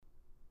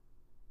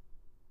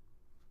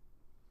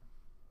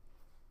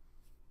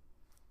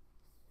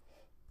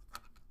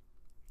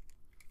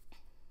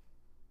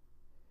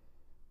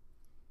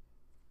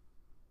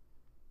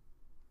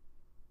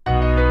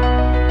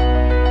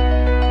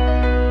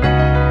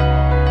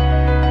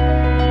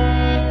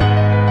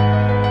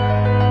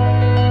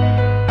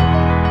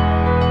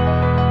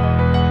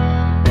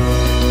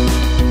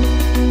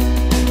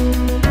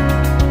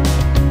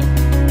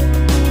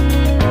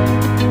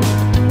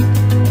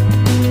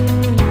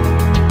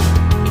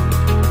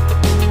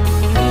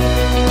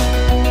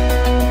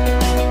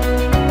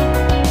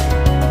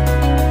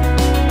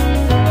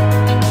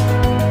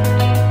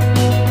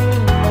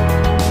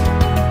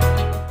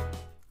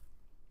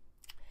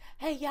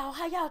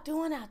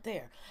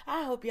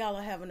hope y'all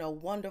are having a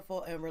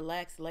wonderful and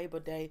relaxed Labor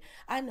Day.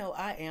 I know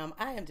I am.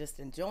 I am just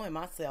enjoying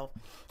myself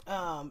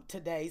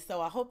today. So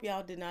I hope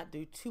y'all did not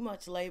do too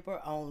much labor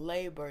on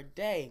Labor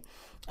Day.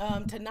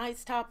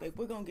 Tonight's topic,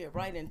 we're going to get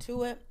right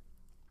into it.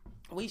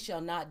 We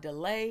shall not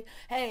delay.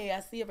 Hey,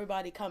 I see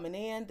everybody coming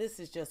in. This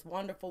is just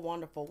wonderful,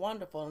 wonderful,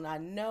 wonderful. And I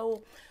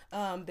know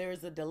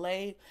there's a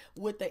delay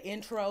with the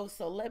intro.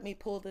 So let me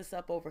pull this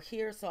up over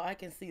here so I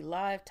can see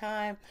live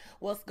time.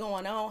 What's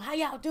going on? How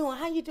y'all doing?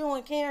 How you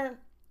doing, Karen?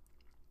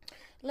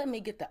 Let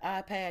me get the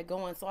iPad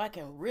going so I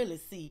can really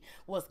see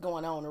what's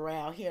going on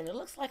around here. And it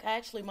looks like I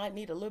actually might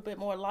need a little bit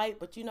more light,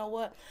 but you know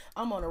what?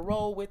 I'm on a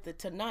roll with it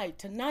tonight.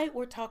 Tonight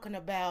we're talking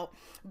about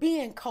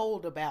being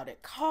cold about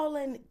it,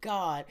 calling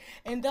God.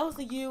 And those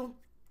of you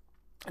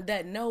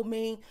that know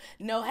me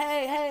know,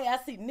 hey, I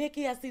see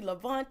Nikki, I see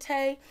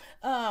Levante,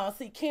 I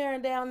see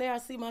Karen down there, I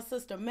see my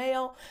sister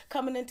Mel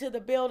coming into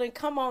the building.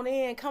 Come on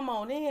in,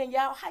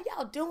 y'all. How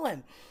y'all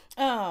doing?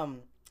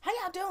 How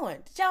y'all doing?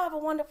 Did y'all have a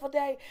wonderful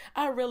day?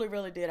 I really,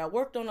 really did. I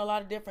worked on a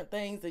lot of different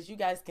things, as you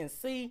guys can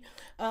see,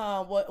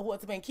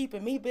 what's been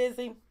keeping me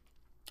busy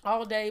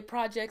all day,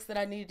 projects that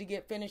I needed to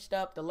get finished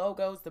up, the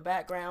logos, the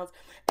backgrounds,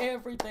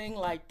 everything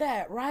like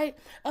that, right?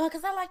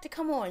 Because I like to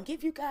come on,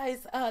 give you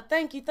guys,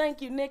 thank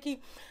you, Nikki.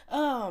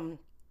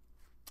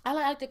 I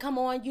like to come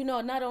on,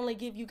 not only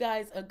give you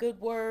guys a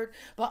good word,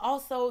 but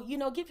also,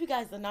 give you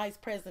guys a nice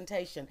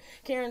presentation.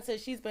 Karen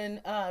says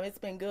it's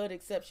been good,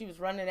 except she was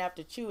running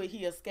after Chewy.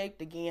 He escaped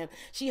again.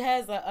 She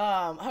has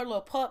her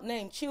little pup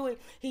named Chewy.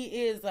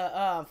 He is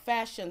a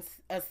fashion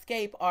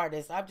escape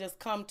artist. I've just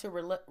come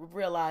to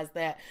realize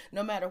that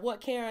no matter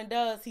what Karen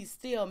does, he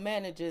still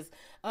manages,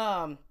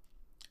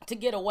 to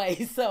get away.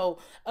 So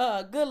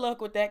good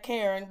luck with that,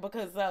 Karen,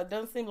 because it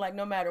doesn't seem like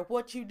no matter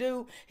what you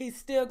do, he's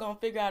still gonna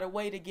figure out a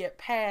way to get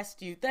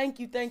past you. Thank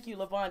you,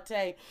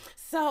 Levante.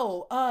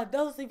 So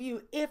those of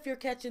you, if you're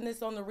catching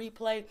this on the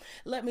replay,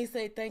 let me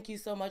say thank you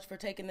so much for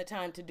taking the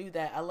time to do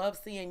that. I love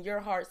seeing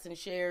your hearts and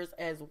shares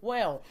as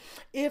well.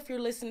 If you're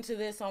listening to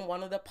this on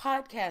one of the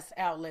podcast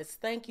outlets,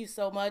 thank you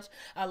so much.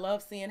 I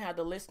love seeing how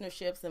the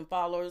listenerships and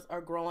followers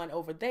are growing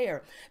over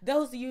there.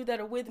 Those of you that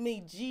are with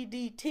me,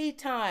 GDT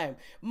time,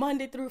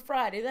 Monday through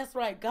Friday. That's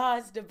right,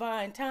 God's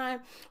divine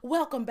time.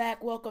 Welcome back.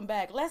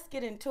 Let's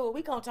get into it.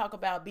 We're going to talk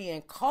about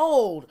being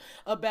cold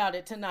about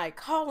it tonight.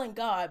 Calling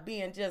God,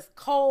 being just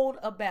cold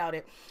about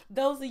it.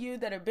 Those of you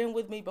that have been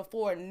with me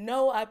before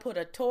know I put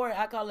I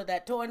call it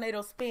that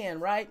tornado spin,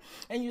 right?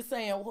 And you're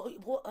saying,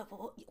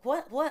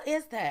 what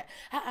is that?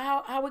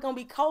 How are we going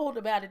to be cold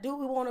about it? Do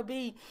we want to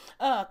be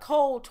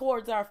cold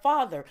towards our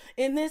Father?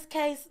 In this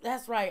case,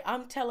 that's right.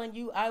 I'm telling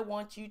you, I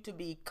want you to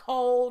be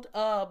cold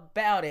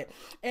about it.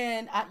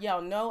 And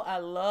y'all know I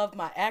love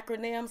my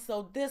acronyms.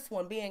 So this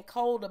one, being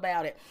cold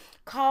about it.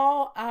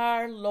 Call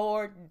our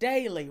Lord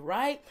daily,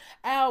 right?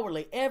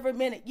 Hourly, every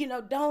minute.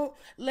 Don't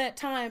let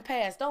time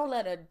pass. Don't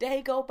let a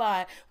day go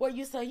by where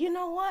you say, you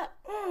know what?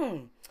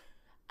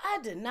 I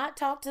did not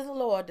talk to the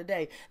Lord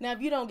today. Now,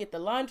 if you don't get the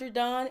laundry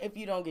done, if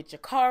you don't get your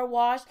car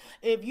washed,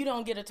 if you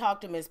don't get to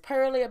talk to Miss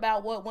Pearlie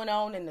about what went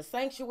on in the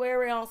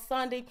sanctuary on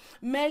Sunday,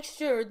 make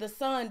sure the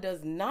sun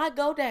does not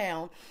go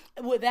down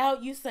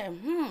without you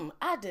saying,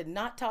 I did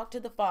not talk to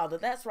the Father.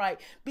 That's right.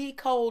 Be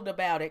cold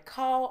about it.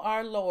 Call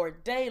our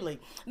Lord daily.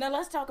 Now,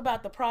 let's talk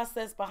about the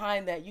process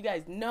behind that. You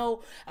guys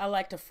know I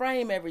like to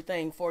frame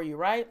everything for you,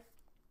 right?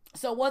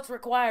 So what's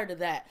required of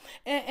that?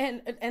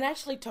 And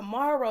actually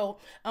tomorrow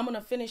I'm going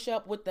to finish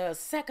up with the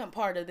second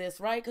part of this,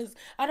 right? Because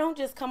I don't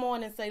just come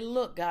on and say,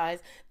 look,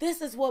 guys,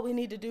 this is what we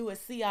need to do as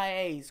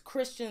CIAs,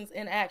 Christians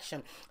in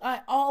Action.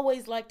 I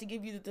always like to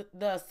give you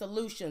the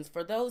solutions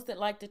for those that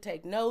like to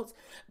take notes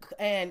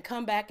and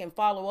come back and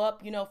follow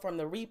up, from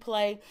the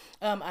replay.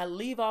 I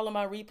leave all of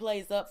my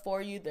replays up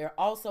for you. They're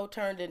also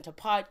turned into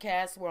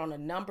podcasts. We're on a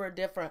number of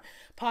different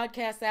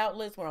podcast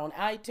outlets. We're on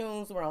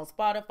iTunes. We're on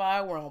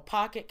Spotify. We're on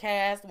Pocket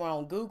Cast. We're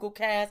on Google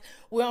Cast.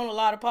 We're on a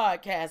lot of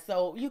podcasts.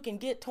 So you can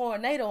get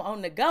Tornado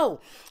on the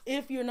go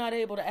if you're not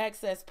able to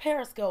access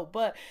Periscope.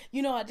 But,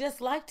 I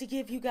just like to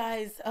give you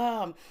guys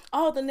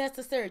all the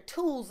necessary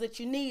tools that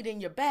you need in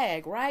your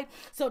bag, right?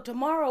 So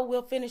tomorrow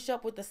we'll finish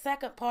up with the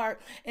second part,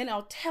 and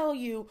I'll tell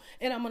you,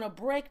 and I'm going to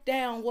break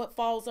down what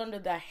falls under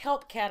the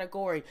help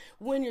category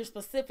when you're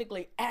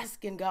specifically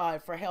asking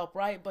God for help,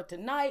 right? But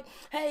tonight,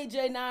 hey,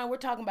 J9, we're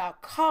talking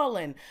about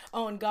calling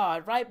on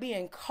God, right?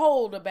 Being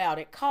cold about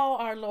it. Call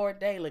our Lord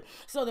daily.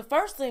 So the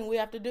first thing we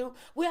have to do,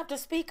 we have to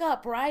speak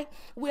up, right?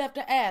 We have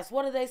to ask.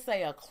 What do they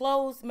say? A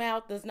closed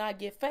mouth does not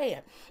get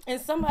fed. And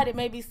somebody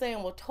may be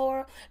saying, well,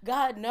 Tora,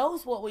 God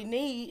knows what we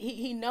need.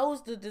 He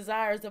knows the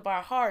desires of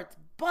our hearts,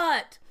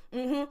 but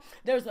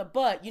there's a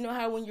but. You know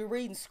how when you're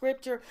reading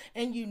scripture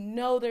and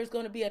there's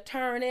going to be a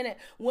turn in it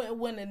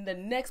when in the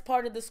next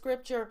part of the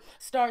scripture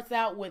starts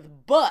out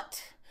with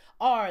but.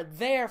 Or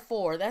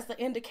therefore, that's the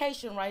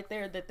indication right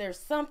there that there's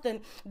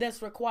something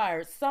that's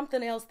required,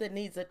 something else that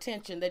needs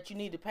attention that you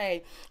need to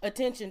pay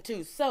attention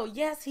to. So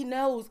yes, he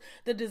knows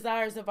the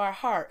desires of our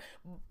heart,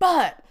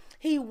 but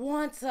He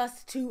wants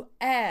us to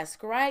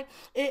ask, right?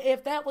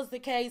 If that was the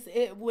case,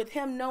 with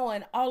him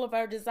knowing all of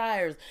our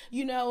desires,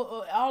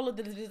 all of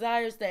the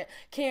desires that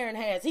Karen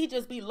has, he'd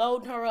just be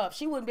loading her up.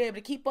 She wouldn't be able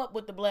to keep up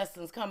with the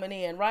blessings coming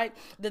in, right?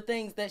 The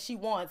things that she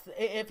wants.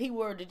 If he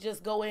were to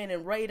just go in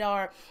and read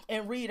our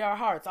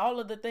hearts, all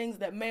of the things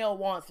that Mel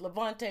wants,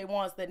 Levante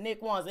wants, that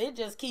Nick wants, it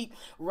just keep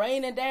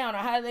raining down. Or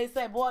how do they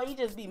say, boy, he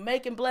just be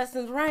making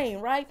blessings rain,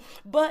 right?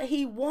 But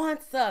he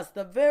wants us,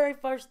 the very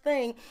first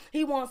thing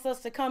he wants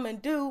us to come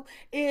and do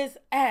is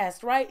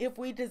ask, right? If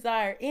we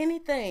desire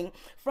anything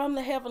from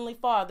the Heavenly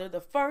Father, the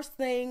first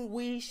thing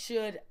we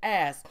should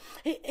ask.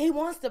 He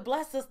wants to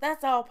bless us.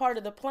 That's all part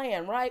of the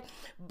plan, right?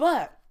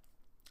 But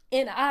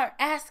in our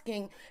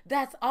asking,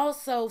 that's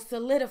also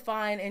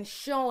solidifying and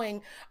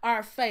showing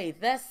our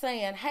faith. That's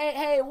saying,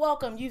 hey,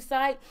 welcome, you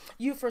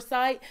for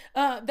sight.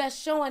 That's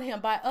showing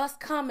him by us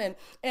coming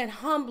and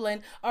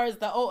humbling, or as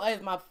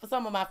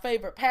some of my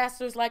favorite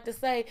pastors like to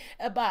say,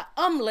 by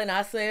humbling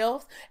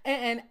ourselves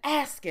and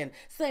asking,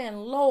 saying,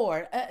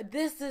 Lord,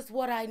 this is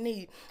what I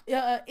need.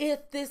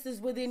 If this is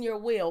within your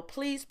will,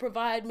 please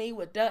provide me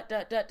with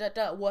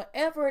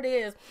whatever it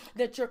is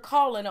that you're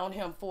calling on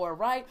him for,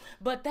 right?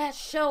 But that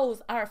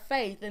shows our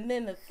faith. And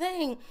then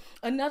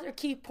another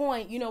key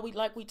point,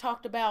 we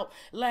talked about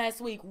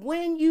last week,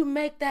 when you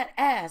make that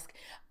ask,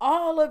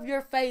 all of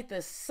your faith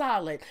is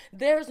solid.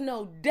 There's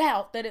no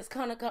doubt that it's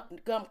gonna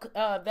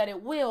that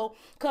it will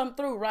come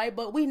through, right?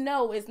 But we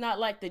know it's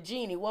not like the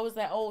genie. What was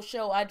that old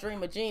show, I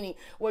Dream of Genie,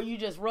 where you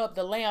just rub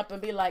the lamp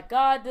and be like,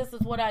 God, this is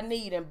what I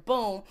need, and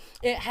boom,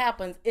 it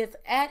happens. It's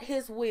at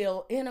his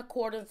will, in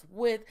accordance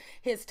with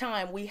his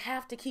time. We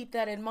have to keep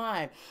that in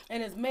mind.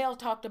 And as Mel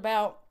talked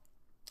about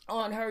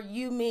on her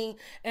You, Me,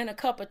 and a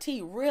Cup of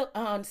Tea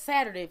on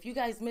Saturday. If you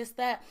guys missed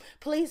that,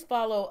 please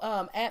follow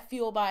at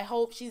Fuel by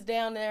Hope. She's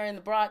down there in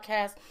the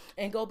broadcast,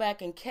 and go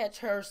back and catch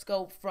her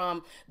scope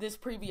from this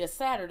previous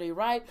Saturday,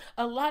 right?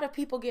 A lot of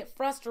people get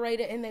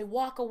frustrated and they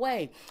walk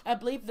away. I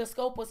believe the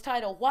scope was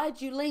titled,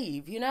 Why'd You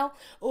Leave?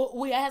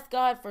 We ask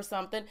God for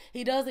something.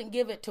 He doesn't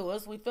give it to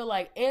us. We feel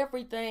like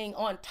everything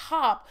on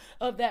top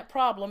of that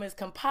problem is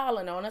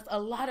compiling on us. A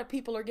lot of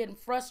people are getting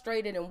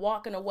frustrated and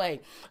walking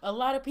away. A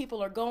lot of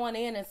people are going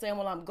in and saying,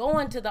 well, I'm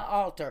going to the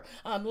altar.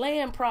 I'm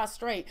laying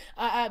prostrate.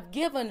 I've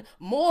given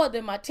more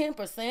than my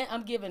 10%.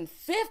 I'm giving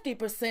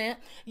 50%,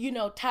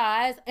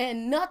 tithes,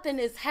 and nothing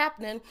is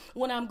happening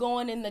when I'm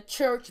going in the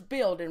church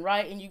building,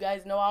 right? And you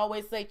guys know I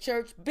always say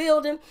church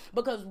building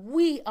because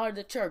we are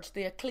the church,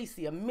 the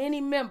ecclesia,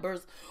 many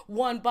members,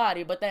 one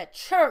body. But that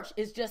church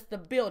is just the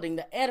building,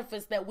 the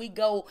edifice that we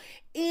go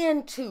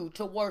into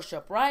to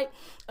worship, right?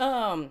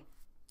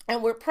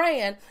 And we're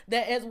praying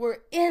that as we're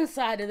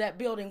inside of that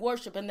building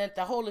worshiping, that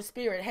the Holy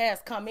Spirit has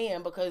come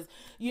in, because,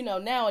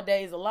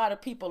 nowadays a lot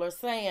of people are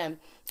saying,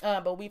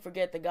 but we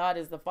forget that God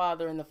is the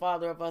Father and the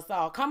Father of us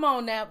all. Come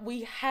on now.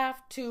 We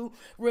have to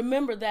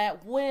remember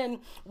that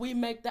when we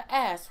make the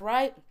ask,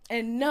 right?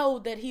 And know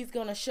that he's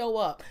going to show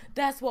up.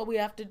 That's what we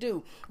have to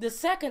do. The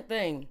second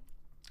thing,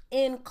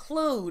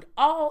 include,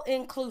 all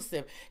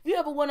inclusive. If you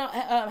ever want to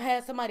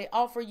have somebody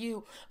offer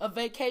you a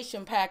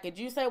vacation package,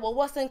 you say, well,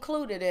 what's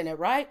included in it,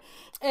 right?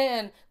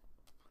 And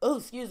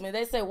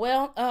they say,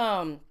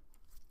 well,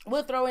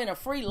 we'll throw in a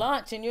free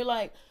lunch. And you're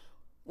like,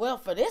 well,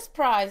 for this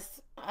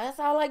price, that's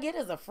all I get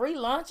is a free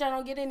lunch. I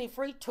don't get any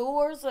free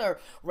tours or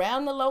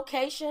around the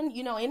location,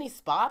 any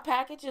spa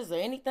packages or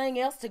anything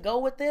else to go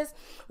with this.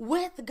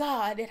 With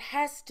God, it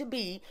has to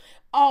be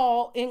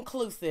all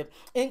inclusive,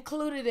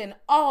 included in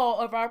all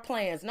of our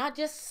plans, not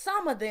just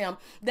some of them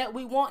that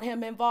we want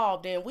him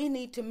involved in. We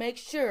need to make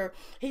sure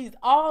he's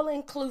all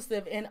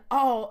inclusive in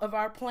all of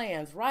our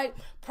plans, right?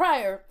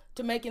 Prior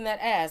to making that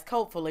ask,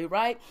 hopefully,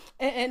 right?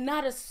 And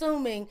not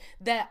assuming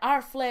that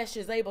our flesh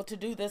is able to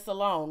do this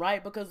alone,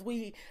 right? Because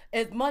we,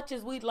 as much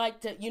as we'd like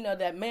to,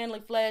 that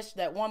manly flesh,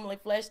 that womanly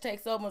flesh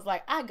takes over, is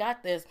like, I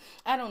got this.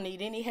 I don't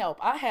need any help.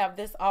 I have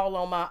this all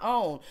on my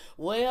own.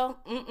 Well,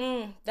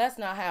 that's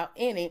not how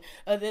any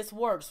of this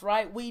works,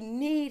 right? We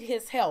need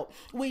his help.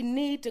 We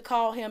need to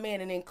call him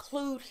in and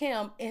include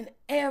him in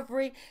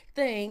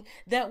everything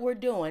that we're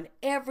doing,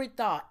 every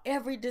thought,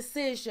 every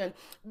decision.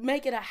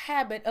 Make it a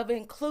habit of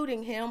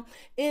including him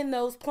in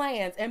those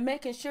plans and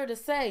making sure to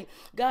say,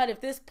 God,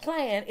 if this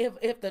plan,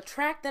 if the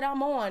track that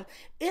I'm on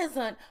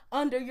isn't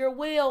under your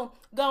will,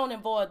 go on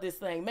and void this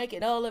thing. Make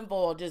it null and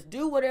void. Just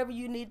do whatever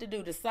you need to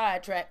do to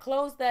sidetrack.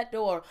 Close that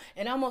door,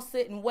 and I'm going to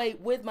sit and wait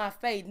with my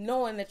faith,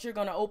 knowing that you're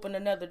going to open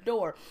another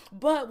door.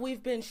 But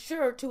we've been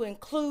sure to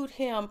include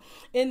him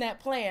in that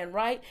plan,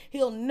 right?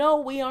 He'll know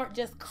we aren't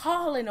just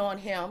calling on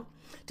him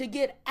to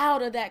get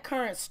out of that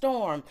current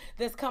storm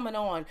that's coming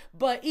on.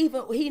 But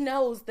even he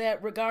knows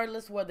that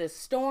regardless whether it's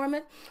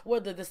storming,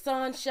 whether the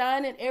sun's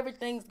shining,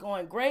 everything's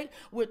going great.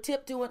 We're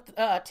tiptoeing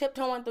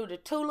through the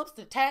tulips.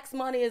 The tax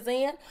money is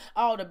in.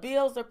 All the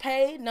bills are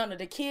paid. None of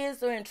the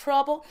kids are in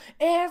trouble.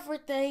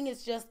 Everything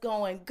is just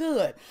going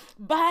good.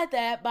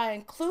 By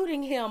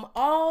including him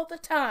all the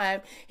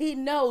time, he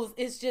knows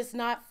it's just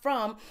not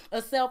from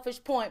a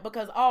selfish point,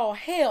 because all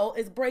hell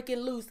is breaking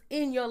loose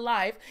in your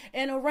life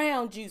and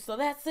around you. So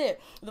that's it.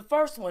 The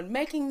first one,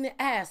 making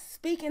the ask,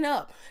 speaking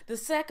up. The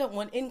second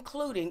one,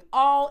 including,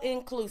 all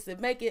inclusive.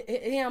 Make it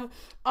him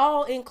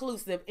all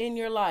inclusive in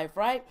your life,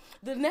 right?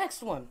 The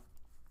next one,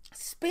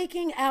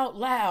 speaking out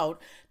loud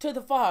to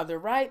the Father,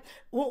 right?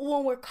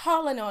 When we're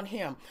calling on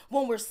him,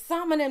 when we're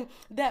summoning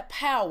that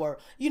power.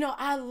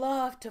 I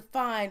love to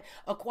find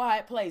a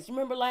quiet place.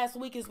 Remember last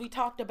week as we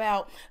talked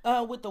about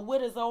with the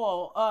widow's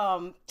oil,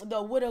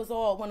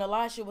 when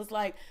Elisha was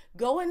like,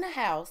 go in the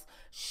house,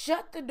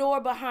 shut the door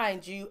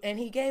behind you, and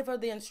he gave her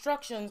the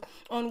instructions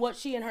on what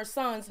she and her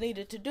sons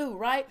needed to do,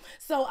 right?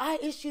 So I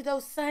issue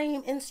those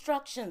same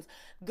instructions.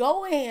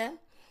 Go in,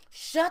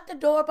 shut the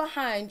door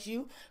behind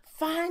you,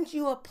 find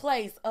you a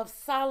place of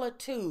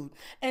solitude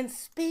and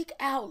speak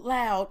out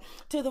loud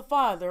to the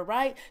Father,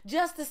 right?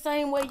 Just the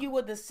same way you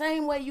would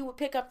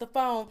pick up the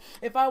phone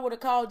if I were to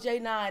call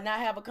J9 and I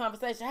have a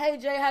conversation. Hey,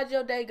 Jay, how'd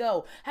your day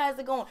go? How's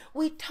it going?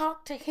 We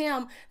talk to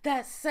him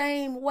that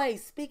same way,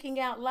 speaking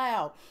out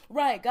loud,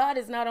 right? God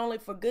is not only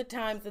for good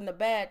times and the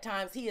bad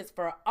times, he is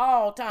for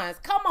all times.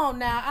 Come on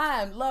now.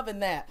 I am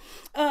loving that.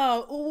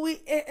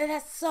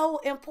 That's so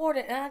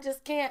important, and I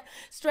just can't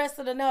stress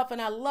it enough.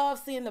 And I love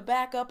seeing the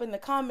backup in the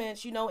comments,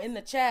 in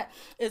the chat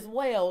as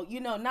well.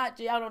 Not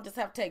y'all don't just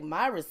have to take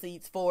my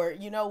receipts for it.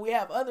 We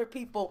have other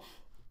people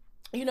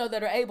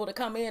that are able to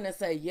come in and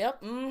say,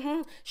 yep,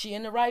 she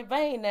in the right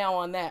vein now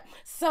on that.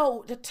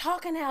 So the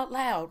talking out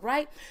loud,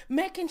 right?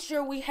 Making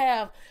sure we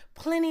have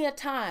plenty of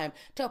time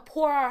to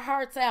pour our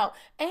hearts out.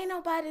 Ain't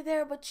nobody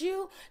there but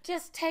you.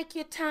 Just take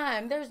your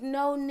time. There's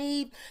no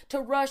need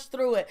to rush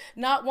through it.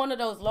 Not one of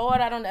those,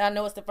 Lord, I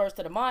know it's the first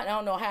of the month. I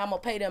don't know how I'm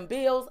going to pay them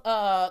bills.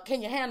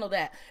 Can you handle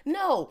that?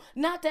 No,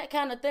 not that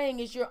kind of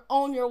thing. Is you're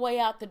on your way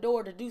out the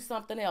door to do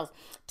something else.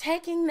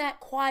 Taking that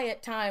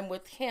quiet time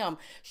with him,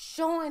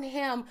 showing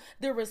him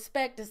the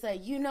respect to say,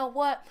 you know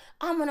what?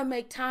 I'm going to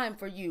make time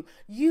for you.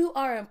 You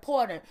are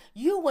important.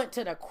 You went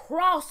to the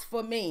cross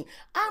for me.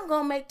 I'm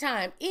going to make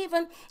time.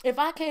 Even if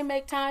I can't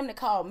make time to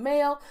call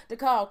Mel, to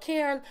call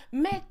Karen,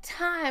 make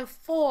time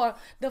for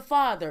the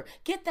Father.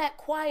 Get that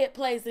quiet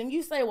place. And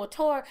you say, well,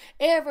 Tor,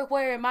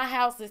 everywhere in my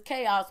house is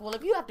chaos. Well,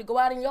 if you have to go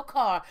out in your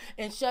car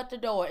and shut the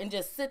door and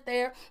just sit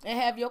there and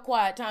have your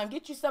quiet time,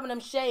 get you some of them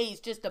shades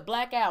just to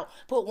black out.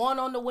 Put one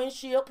on the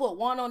windshield, put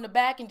one on the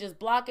back, and just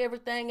block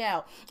everything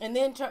out. And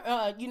then,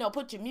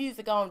 put your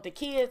music on. The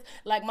kids,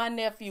 like my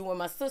nephew, when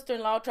my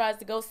sister-in-law tries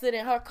to go sit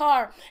in her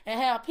car and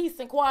have peace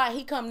and quiet,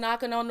 he come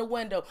knocking on the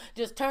window.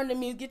 Just turn the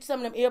music, get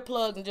some of them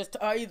earplugs and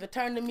or either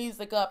turn the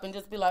music up and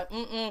just be like,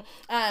 I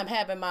am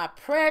having my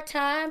prayer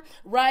time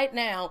right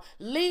now.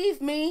 Leave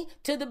me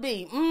to the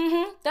beat.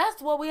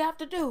 That's what we have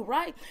to do,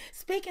 right?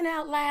 Speaking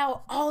out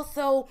loud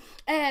also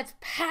adds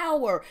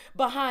power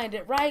behind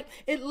it, right?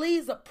 It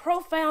leaves a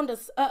profound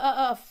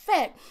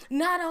effect,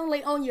 not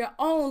only on your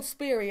own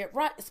spirit,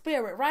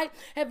 right?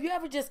 Have you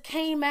ever just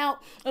came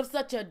out of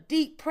such a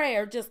deep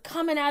prayer, just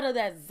coming out of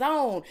that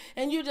zone,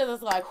 and you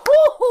just like,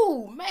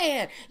 whoo,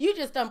 man, you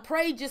just done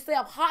prayed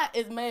yourself hot,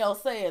 as Mel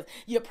says.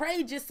 You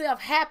prayed yourself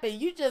happy.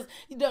 You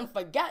done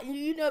forgot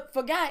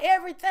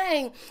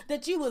everything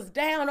that you was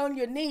down on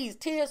your knees,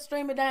 tears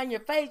streaming down your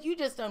face. You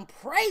just done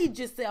prayed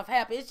yourself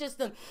happy. It's just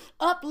done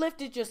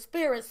uplifted your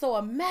spirit. So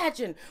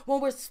imagine when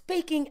we're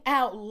speaking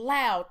out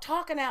loud,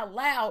 talking out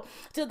loud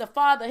to the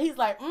Father, he's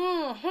like,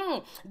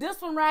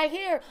 this one right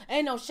here,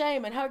 ain't no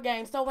shame in her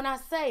game. So when I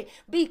say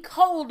be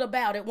cold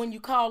about it when you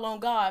call on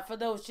God, for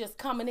those just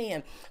coming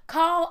in,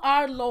 call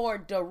our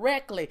Lord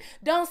directly.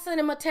 Don't send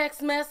him a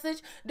text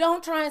message.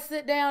 Don't try and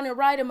sit down and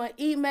write him an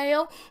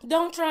email.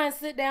 Don't try and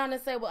sit down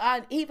and say,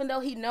 well, even though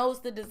he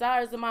knows the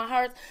desires of my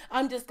heart,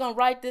 I'm just going to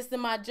write this in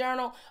my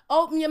journal.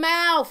 Open your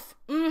mouth.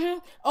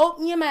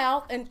 Open your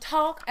mouth and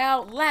talk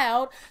out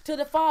loud to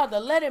the Father.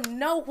 Let him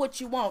know what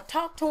you want.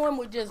 Talk to him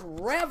with just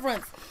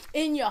reverence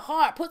in your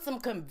heart. Put some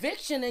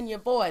conviction in your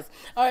voice.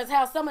 Or as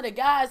how some of the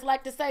guys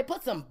like to say,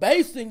 put some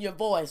bass in your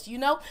voice,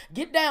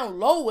 Get down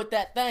low with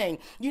that thing.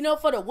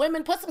 For the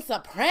women, put some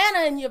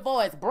soprano in your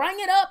voice. Bring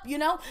it up,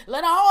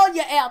 Let all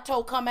your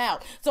alto come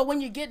out. So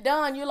when you get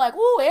done, you're like,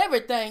 woo,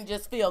 everything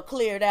just feel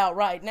cleared out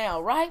right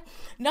now, right?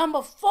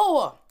 Number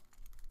 4.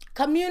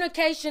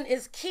 Communication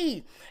is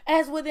key,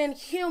 as within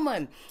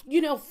human,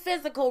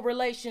 physical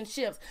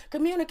relationships.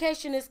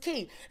 Communication is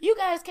key. You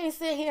guys can't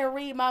sit here and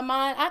read my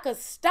mind. I could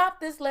stop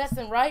this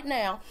lesson right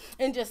now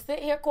and just sit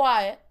here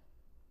quiet.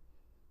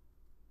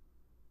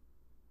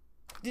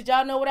 Did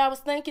y'all know what I was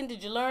thinking?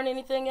 Did you learn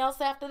anything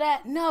else after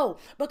that? No,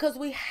 because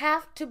we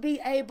have to be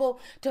able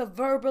to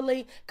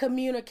verbally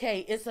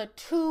communicate. It's a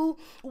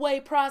two-way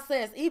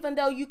process, even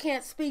though you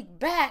can't speak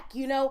back,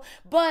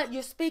 but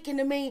you're speaking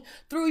to me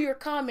through your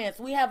comments.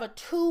 We have a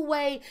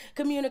two-way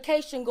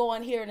communication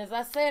going here. And as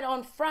I said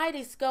on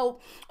Friday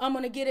Scope, I'm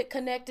going to get it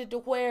connected to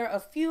where a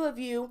few of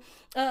you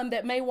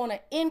that may want to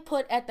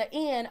input at the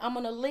end, I'm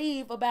going to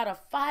leave about a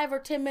 5 or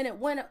 10 minute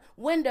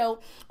window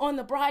on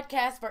the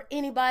broadcast for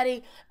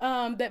anybody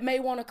that may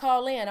want to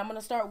call in. I'm going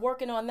to start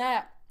working on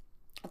that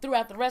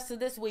throughout the rest of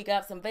this week. I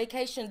have some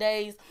vacation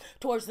days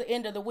towards the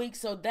end of the week,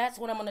 so that's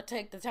when I'm going to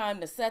take the time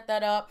to set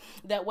that up.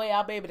 That way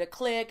I'll be able to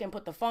click and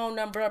put the phone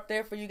number up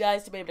there for you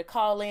guys to be able to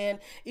call in,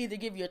 either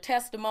give your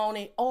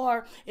testimony,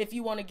 or if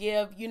you want to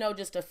give,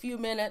 just a few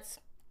minutes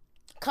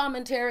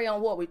commentary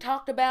on what we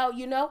talked about,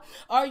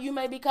 or you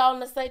may be calling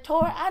to say,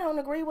 Tori, I don't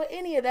agree with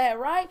any of that,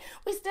 right?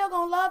 We still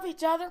gonna love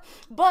each other,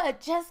 but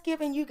just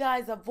giving you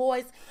guys a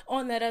voice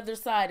on that other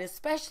side,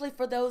 especially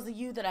for those of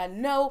you that I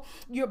know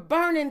you're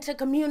burning to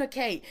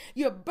communicate,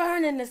 you're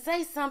burning to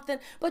say something,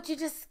 but you're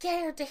just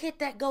scared to hit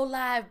that go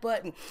live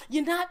button.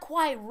 You're not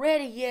quite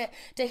ready yet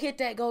to hit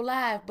that go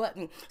live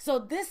button. So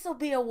this will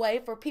be a way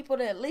for people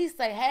to at least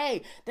say,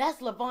 hey, that's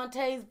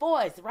Levante's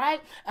voice, right?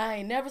 I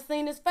ain't never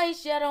seen his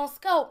face yet on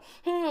Scope.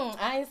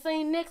 I ain't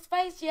seen Nick's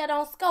face yet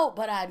on Scope,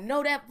 but I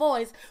know that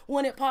voice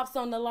when it pops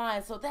on the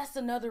line. So that's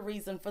another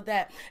reason for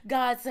that.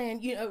 God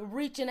saying,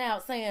 reaching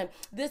out, saying,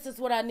 this is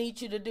what I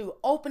need you to do.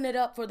 Open it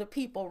up for the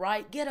people,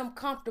 right? Get them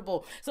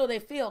comfortable so they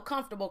feel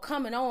comfortable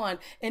coming on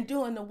and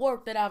doing the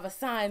work that I've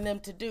assigned them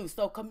to do.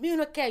 So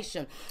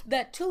communication,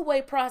 that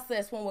two-way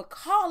process when we're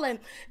calling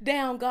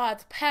down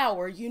God's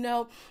power,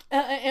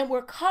 and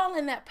we're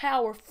calling that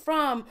power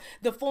from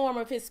the form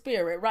of his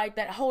spirit, right?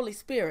 That Holy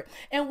Spirit.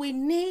 And we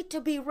need to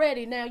be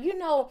ready.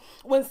 Now,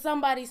 when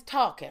somebody's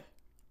talking,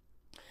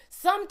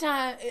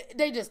 sometimes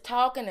they just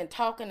talking and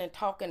talking and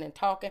talking and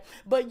talking,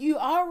 but you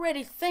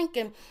already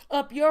thinking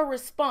up your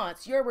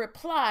response, your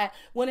reply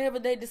whenever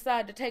they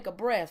decide to take a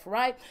breath,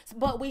 right?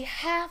 But we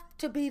have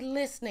to be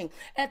listening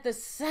at the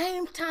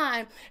same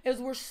time as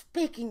we're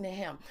speaking to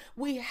him.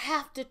 We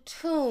have to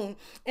tune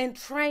and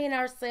train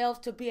ourselves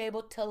to be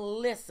able to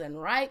listen,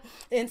 right?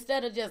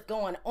 Instead of just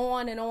going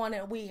on,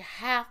 and we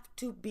have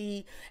to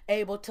be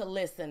able to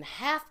listen,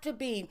 have to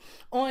be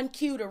on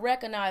cue to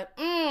recognize,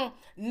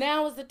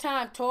 now is the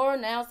time, Tora,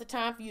 now's the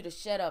time for you to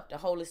shut up. The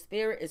Holy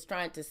Spirit is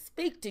trying to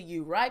speak to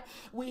you, right?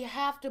 We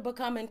have to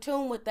become in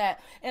tune with that.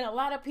 And a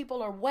lot of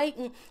people are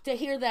waiting to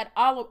hear that,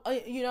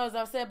 as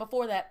I've said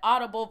before, that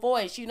audible voice,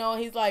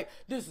 he's like,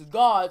 this is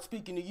God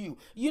speaking to you.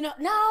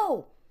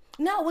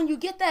 No, when you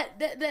get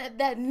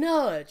that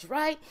nudge,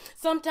 right?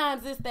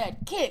 Sometimes it's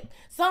that kick.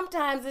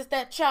 Sometimes it's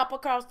that chop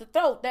across the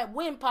throat, that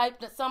windpipe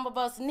that some of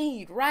us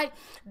need, right?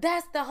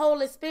 That's the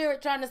Holy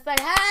Spirit trying to say,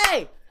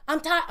 hey, I'm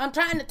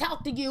trying to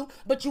talk to you,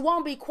 but you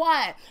won't be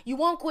quiet. You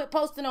won't quit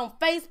posting on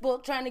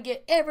Facebook trying to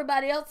get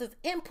everybody else's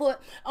input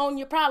on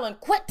your problem.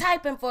 Quit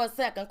typing for a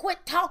second. Quit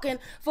talking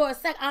for a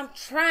second. I'm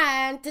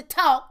trying to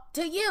talk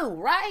to you,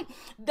 right?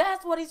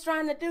 That's what he's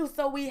trying to do.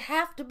 So we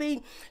have to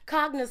be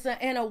cognizant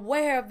and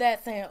aware of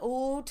that, saying,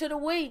 ooh, to the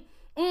we.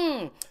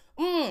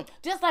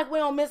 Just like we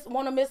don't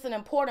want to miss an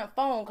important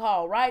phone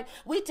call, right?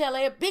 We tell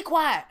everybody, be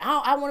quiet.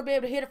 I want to be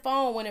able to hear the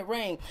phone when it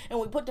rings. And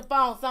we put the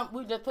phone,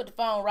 we just put the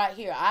phone right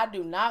here. I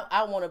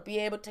want to be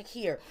able to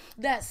hear.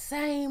 That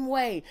same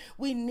way,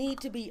 we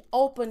need to be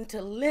open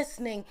to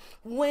listening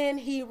when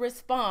he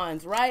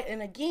responds, right?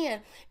 And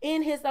again,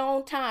 in his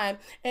own time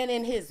and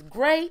in his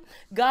great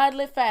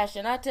godly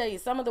fashion. I tell you,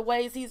 some of the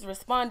ways he's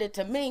responded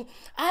to me,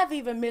 I've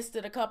even missed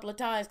it a couple of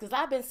times because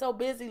I've been so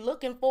busy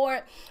looking for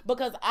it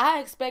because I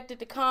expected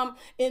to come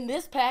in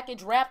this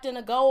package wrapped in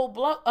a gold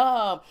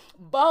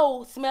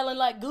bow smelling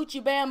like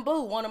Gucci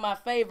Bamboo, one of my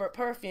favorite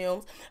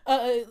perfumes,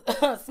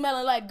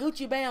 smelling like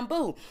Gucci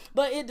Bamboo,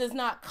 but it does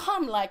not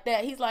come like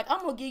that. He's like, I'm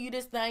gonna give you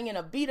this thing in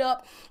a beat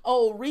up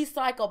old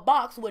recycle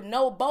box with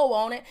no bow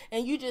on it,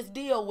 and you just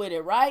deal with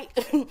it, right?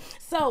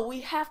 So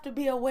we have to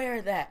be aware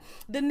of that.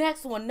 The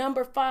next one,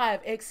 number 5,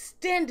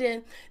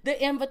 extending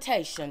the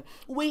invitation.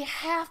 We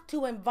have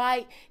to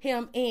invite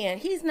him in.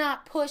 He's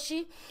not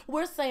pushy.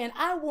 We're saying,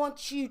 I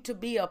want you to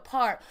be a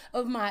part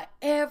of my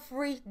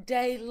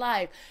everyday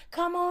life.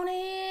 Come on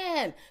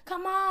in.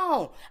 Come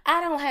on. I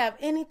don't have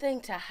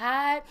anything to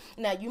hide.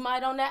 Now, you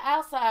might on that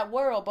outside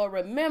world, but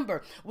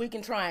remember, we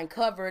can try and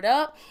cover it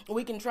up.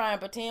 We can try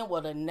and pretend,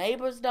 well, the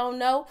neighbors don't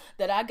know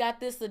that I got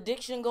this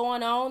addiction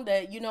going on,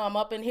 that, I'm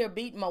up in here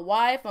beating my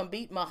wife, I'm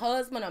beating my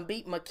husband, I'm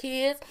beating my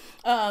kids,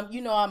 I'm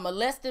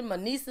molesting my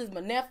nieces,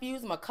 my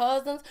nephews, my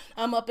cousins.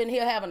 I'm up in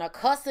here having a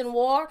cussing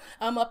war.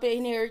 I'm up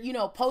in here,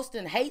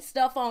 posting hate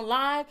stuff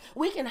online.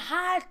 We can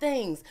hide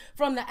things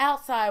from the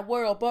outside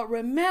world, but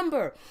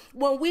remember,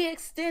 when we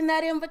extend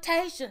that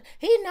invitation,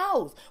 he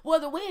knows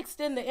whether we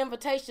extend the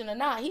invitation or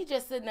not. He's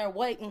just sitting there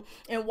waiting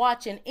and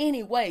watching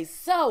anyway.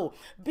 So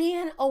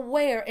being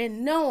aware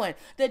and knowing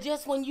that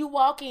just when you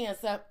walk in,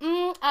 say,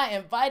 I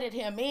invited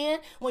him in.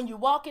 When you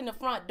walk in the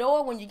front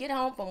door, when you get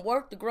home from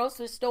work, the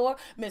grocery store,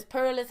 Miss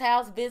Pearlie's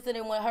house,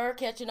 visiting with her,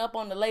 catching up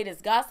on the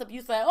latest gossip,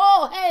 you say,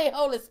 oh, hey,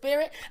 Holy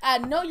Spirit, I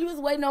know you was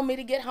waiting on me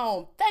to get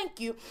home. Thank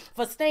you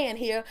for staying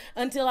here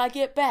until I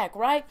get back,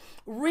 right?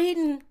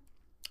 Reading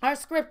our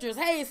scriptures.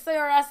 Hey,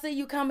 Sarah, I see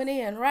you coming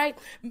in, right?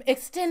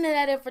 Extending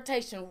that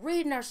invitation,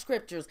 reading our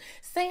scriptures,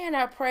 saying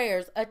our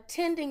prayers,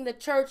 attending the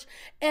church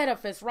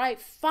edifice, right?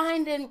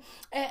 Finding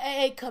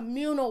a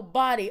communal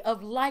body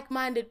of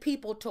like-minded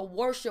people to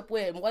worship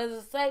with. And what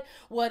does it say?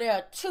 Well, there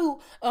are two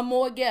or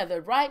more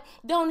gathered, right?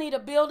 Don't need a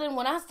building.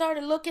 When I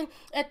started looking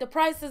at the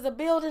prices of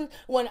buildings,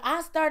 when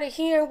I started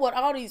hearing what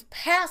all these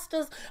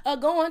pastors are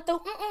going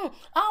through, I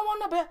don't want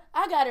no building.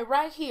 I got it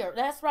right here.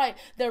 That's right.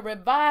 The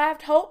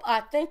Revived Hope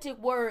Authentic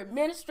Word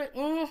Ministry,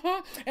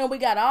 and we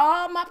got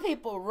all my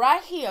people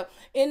right here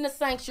in the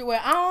sanctuary.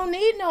 I don't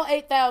need no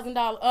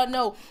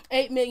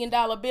 $8 million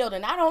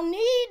building. I don't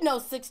need no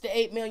 $6 to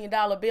 $8 million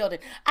building.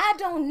 I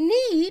don't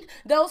need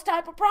those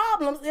type of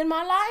problems in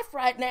my life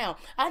right now.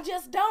 I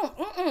just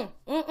don't.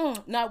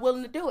 Not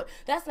willing to do it.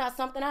 That's not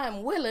something I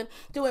am willing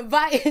to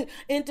invite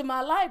into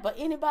my life. But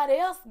anybody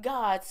else,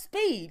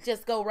 Godspeed,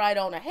 just go right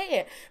on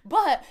ahead.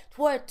 But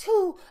where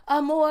two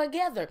or more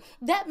together,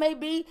 that may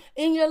be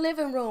in your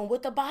living room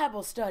with a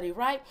Bible study,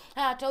 right?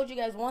 I told you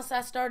guys, once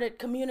I started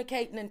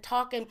communicating and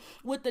talking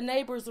with the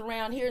neighbors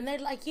around here, and they're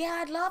like, yeah,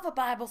 I'd love a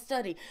Bible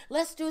study.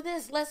 Let's do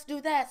this, let's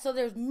do that. So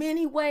there's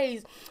many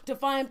ways to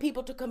find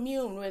people to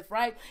commune with,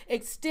 right?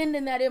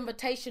 Extending that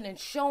invitation and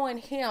showing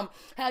him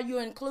how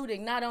you're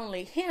including not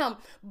only him,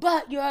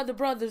 but your other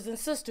brothers and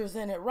sisters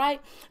in it,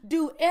 right?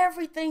 Do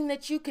everything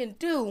that you can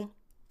do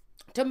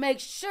to make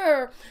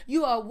sure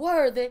you are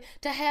worthy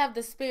to have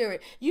the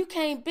Spirit. You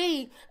can't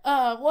be,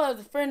 what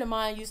a friend of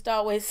mine used to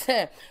always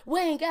say, we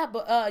ain't got,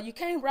 but you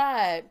can't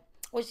ride,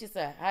 what she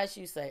say? How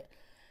she say it?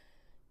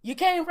 You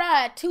can't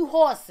ride two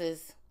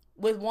horses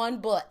with one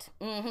butt.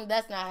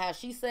 That's not how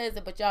she says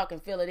it, but y'all can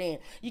fill it in.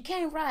 You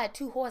can't ride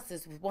two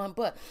horses with one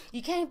butt.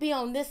 You can't be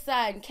on this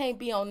side and can't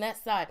be on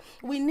that side.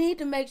 We need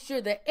to make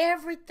sure that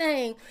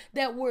everything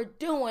that we're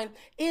doing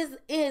is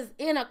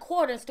in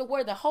accordance to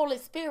where the Holy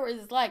Spirit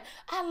is like,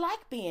 I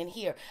like being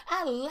here.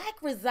 I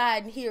like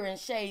residing here in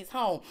Shay's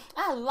home.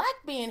 I like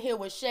being here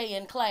with Shay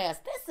in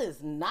class. This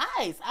is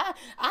nice.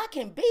 I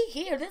can be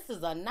here. This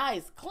is a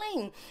nice,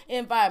 clean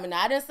environment.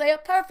 Now, I didn't say a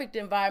perfect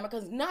environment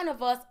because none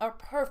of us are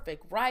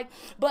perfect, right?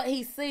 But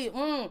he see,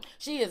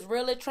 she is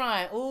really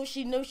trying. Ooh,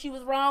 she knew she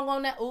was wrong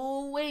on that.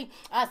 Ooh,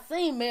 I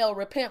seen Mel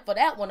repent for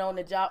that one on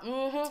the job.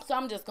 So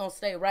I'm just going to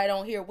stay right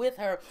on here with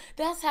her.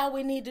 That's how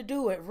we need to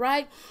do it,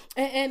 right?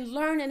 And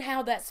learning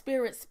how that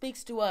Spirit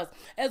speaks to us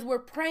as we're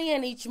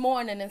praying each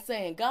morning and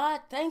saying,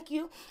 God, thank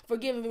you for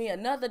giving me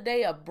another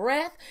day of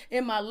breath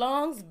in my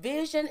lungs,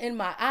 vision in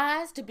my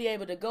eyes to be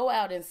able to go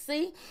out and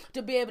see,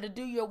 to be able to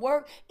do your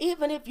work.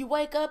 Even if you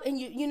wake up and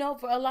you know,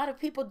 for a lot of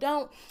people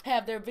don't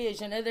have their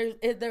vision and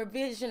their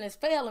vision is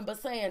failing,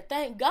 but saying,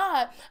 thank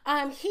God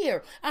I'm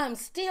here. I'm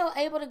still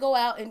able to go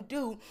out and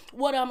do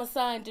what I'm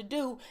assigned to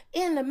do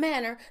in the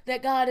manner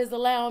that God is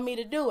allowing me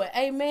to do it.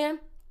 Amen.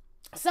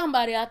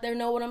 Somebody out there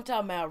know what I'm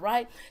talking about,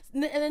 right?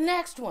 The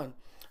next one.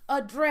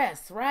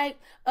 Address, right?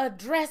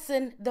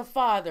 Addressing the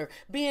Father,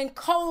 being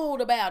cold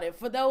about it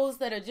for those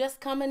that are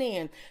just coming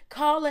in,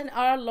 calling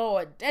our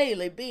Lord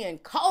daily, being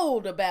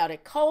cold about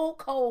it, cold,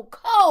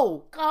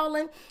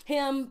 calling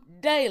him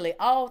daily,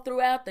 all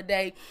throughout the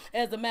day,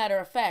 as a matter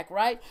of fact,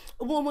 right?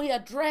 When we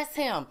address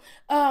him,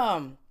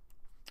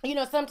 you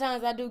know,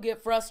 sometimes I do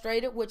get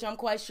frustrated, which I'm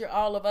quite sure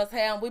all of us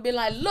have. We be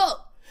like,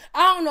 look,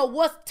 I don't know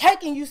what's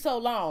taking you so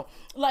long.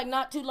 Like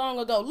not too long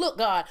ago. Look,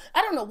 God,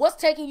 I don't know what's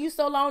taking you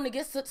so long to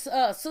get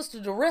Sister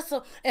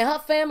Darissa and her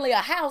family a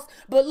house.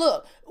 But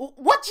look,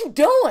 what you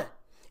doing?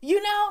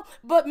 You know,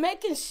 but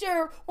making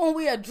sure when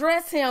we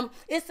address him,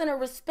 it's in a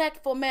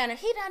respectful manner.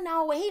 He doesn't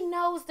know, he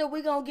knows that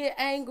we're going to get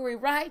angry,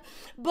 right?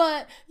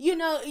 But, you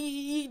know,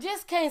 you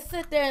just can't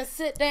sit there and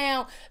sit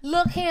down.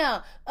 Look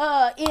him,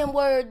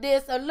 N-word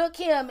this, or look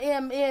him,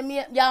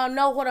 y'all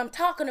know what I'm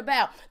talking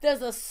about.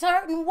 There's a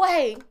certain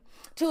way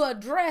to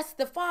address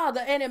the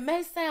Father, and it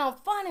may sound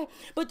funny,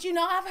 but you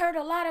know, I've heard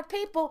a lot of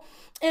people,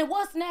 and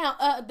what's now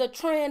the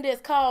trend is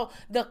called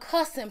the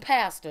cussing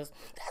pastors.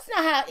 That's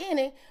not how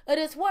any of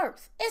this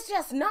works. It's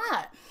just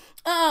not.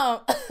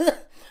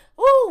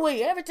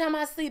 Every time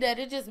I see that,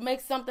 it just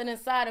makes something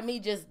inside of me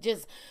just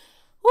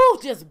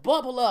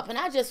bubble up, and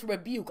I just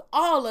rebuke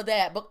all of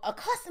that. But a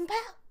cussing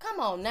pastor, come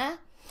on now.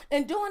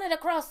 And doing it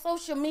across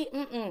social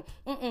media,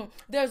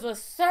 there's a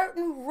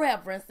certain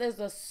reverence, there's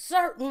a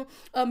certain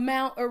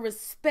amount of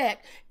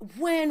respect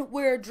when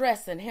we're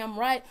addressing him,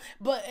 right?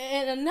 But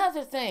and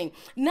another thing,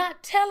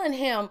 not telling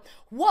him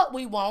what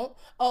we want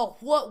or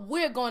what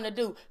we're going to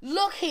do.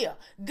 Look here,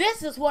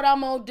 this is what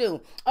I'm going to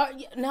do.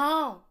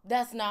 No,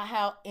 that's not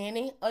how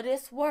any of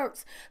this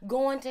works.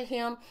 Going to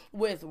him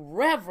with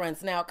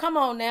reverence now. Come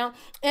on now.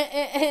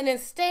 And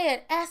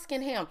instead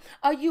asking him,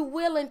 are you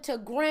willing to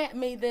grant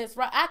me this?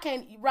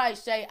 Right,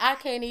 Shay, I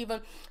can't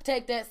even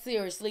take that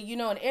seriously. You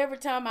know, and every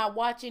time I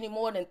watch any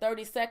more than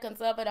 30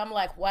 seconds of it, I'm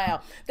like,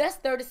 wow, that's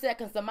 30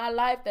 seconds of my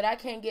life that I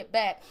can't get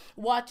back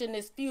watching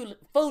this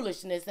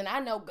foolishness. And I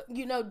know,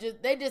 you know,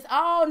 they just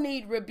all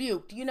need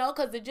rebuked,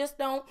 because it just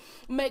don't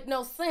make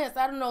no sense.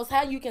 I don't know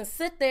how you can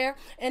sit there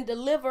and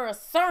deliver a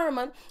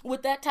sermon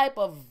with that type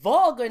of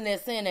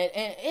vulgarness in it,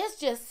 and it's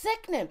just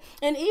sickening.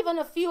 And even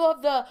a few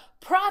of the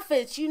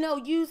prophets,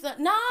 use it.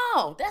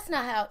 No, that's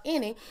not how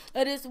any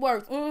of this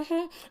works.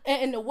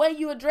 And the way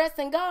you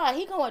addressing God,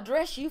 he gonna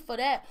address you for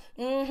that.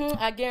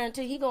 I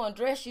guarantee he gonna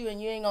address you,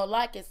 and you ain't gonna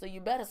like it, so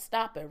you better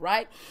stop it,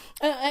 right?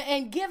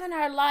 And giving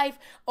our life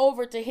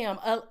over to him,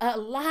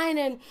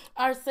 aligning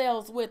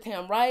ourselves with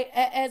him, right?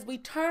 As we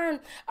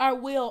turn our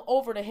will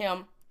over to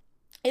him,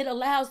 it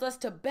allows us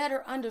to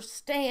better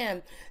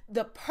understand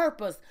the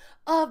purpose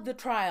of the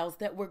trials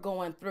that we're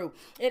going through.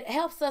 It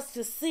helps us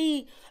to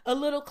see a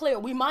little clearer.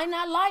 We might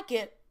not like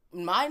it,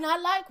 might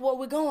not like what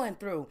we're going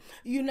through,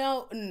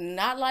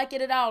 not like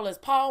it at all. As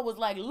Paul was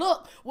like,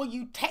 look, will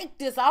you take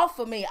this off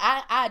of me?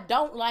 I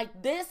don't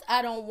like this.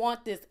 I don't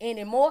want this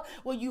anymore.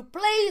 Will you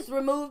please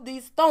remove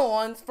these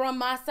thorns from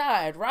my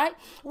side, right?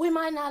 We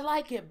might not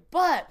like it,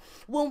 but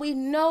when we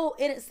know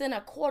it's in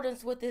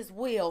accordance with his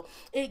will,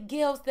 it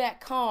gives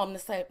that calm to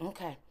say,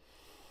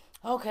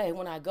 okay,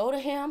 when I go to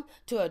him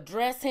to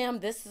address him,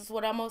 this is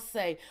what I'm going to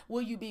say.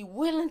 Will you be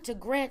willing to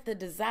grant the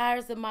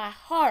desires of my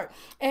heart?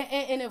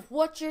 And if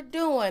what you're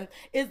doing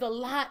is a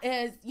lot,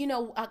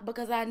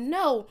 because I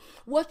know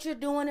what you're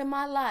doing in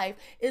my life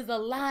is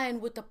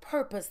aligned with the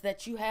purpose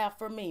that you have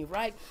for me,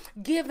 right?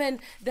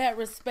 Given that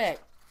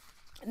respect.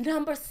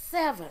 Number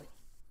 7,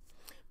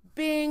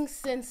 being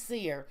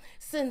sincere.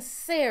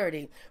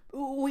 Sincerity.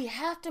 We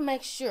have to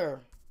make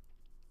sure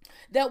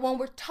that when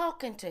we're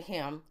talking to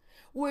him,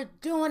 we're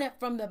doing it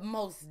from the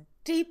most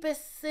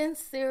deepest,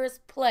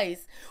 sincerest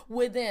place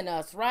within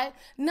us, right?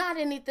 Not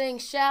anything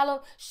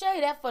shallow.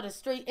 Shade that for the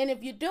street. And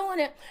if you're doing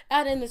it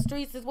out in the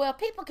streets as well,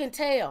 people can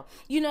tell.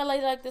 They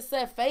like to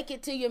say, fake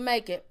it till you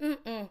make it.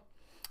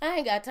 I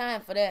ain't got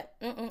time for that.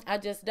 I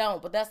just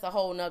don't. But that's a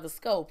whole nother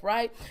scope,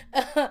 right?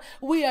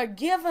 We are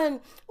given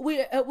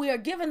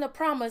the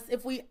promise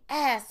if we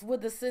ask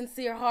with a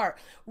sincere heart,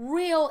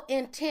 real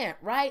intent,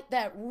 right?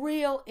 That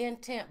real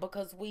intent,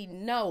 because we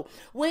know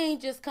we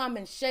ain't just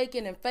coming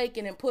shaking and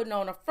faking and putting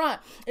on a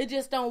front. It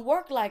just don't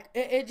work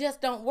it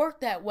just don't work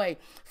that way.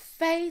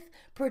 Faith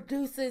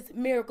produces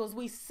miracles.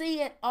 We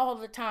see it all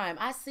the time.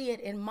 I see it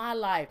in my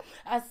life.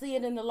 I see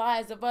it in the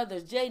lives of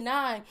others.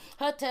 J9,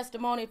 her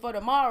testimony for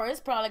tomorrow is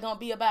probably going to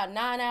be about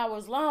 9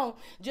 hours long,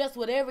 just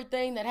with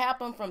everything that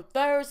happened from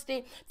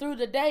Thursday through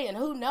the day. And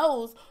who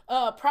knows,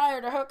 prior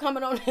to her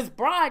coming on this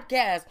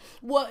broadcast,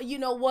 what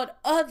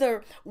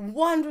other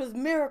wondrous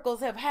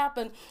miracles have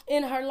happened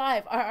in her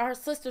life. Our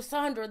sister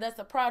Sandra, that's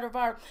a part of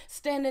our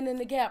Standing in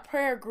the Gap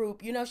prayer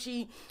group.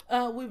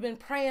 We've been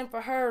praying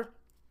for her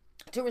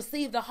to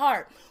receive the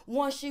heart.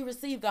 Once she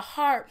received the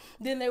heart,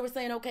 then they were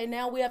saying, okay,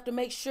 now we have to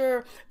make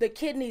sure the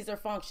kidneys are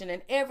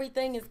functioning.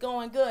 Everything is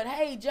going good.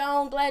 Hey,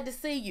 Joan, glad to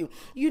see you.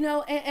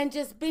 And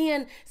just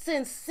being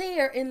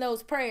sincere in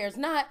those prayers,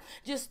 not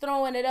just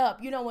throwing it up.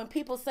 When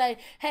people say,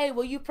 hey,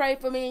 will you pray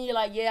for me? And you're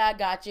like, yeah, I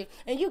got you.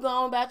 And you go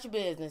on about your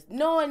business,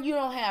 knowing you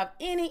don't have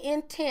any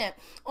intent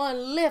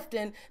on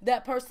lifting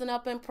that person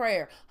up in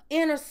prayer,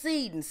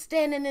 interceding,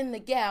 standing in the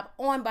gap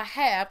on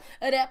behalf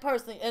of that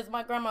person. As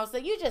my grandma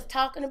said, you just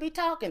talking to be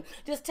talking.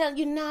 Just telling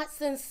you not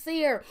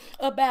sincere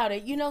about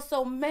it.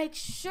 So make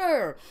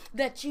sure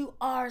that you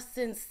are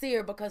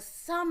sincere, because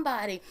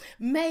somebody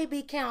may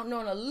be counting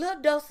on a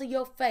little dose of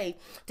your faith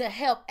to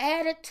help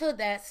add it to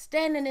that,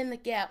 standing in the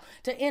gap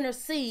to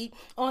intercede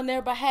on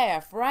their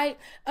behalf, right?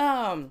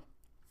 And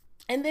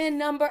then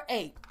number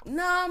 8,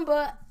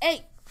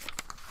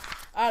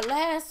 our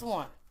last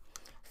one,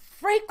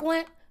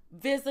 frequent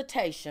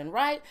visitation,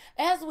 right?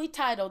 As we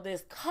titled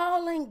this,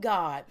 calling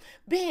God,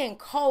 being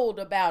cold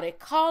about it,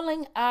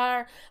 calling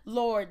our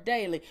Lord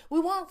daily. We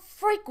want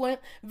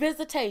frequent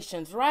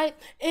visitations, right?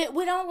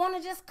 We don't want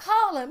to just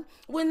call him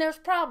when there's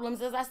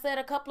problems. As I said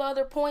a couple of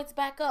other points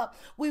back up,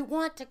 we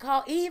want to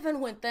call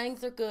even when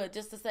things are good,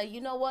 just to say, you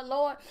know what,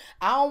 Lord,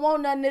 I don't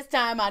want nothing this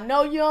time. I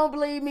know you don't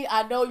believe me.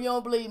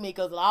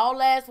 Because all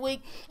last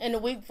week and the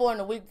week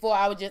before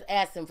I was just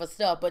asking for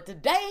stuff. But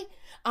today,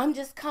 I'm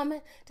just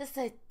coming to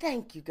say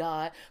thank you,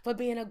 God, for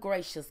being a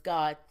gracious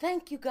God.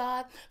 Thank you,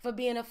 God, for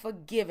being a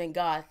forgiving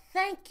God.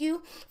 Thank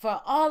you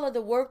for all of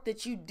the work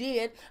that you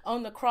did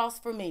on the cross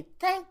for me.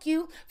 Thank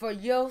you for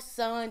your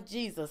son,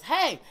 Jesus.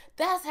 Hey,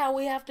 that's how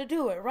we have to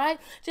do it, right?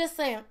 Just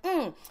saying,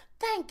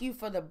 thank you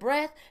for the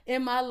breath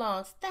in my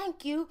lungs.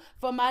 Thank you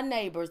for my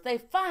neighbors. They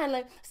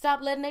finally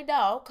stopped letting their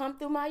dog come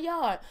through my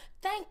yard.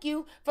 Thank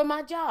you for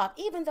my job.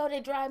 Even though they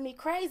drive me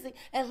crazy,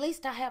 at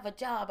least I have a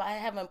job. I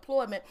have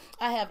employment.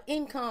 I have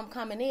income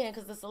coming in,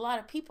 because there's a lot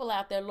of people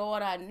out there,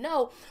 Lord, I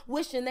know,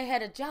 wishing they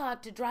had a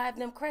job to drive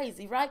them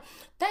crazy, right?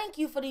 Thank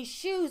you for these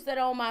shoes that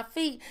are on my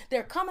feet.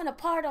 They're coming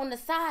apart on the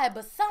side,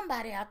 but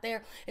somebody out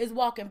there is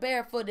walking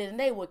barefooted, and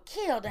they would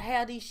kill to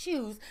have these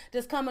shoes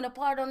that's coming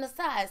apart on the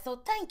side. So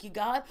thank you,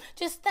 God.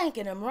 Just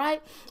thanking him,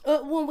 right?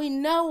 When we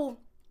know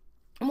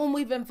when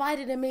we've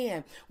invited him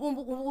in,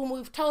 when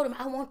we've told him,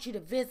 I want you to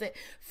visit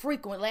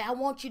frequently. I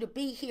want you to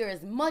be here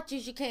as much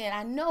as you can.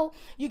 I know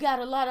you got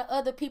a lot of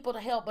other people to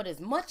help, but as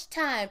much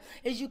time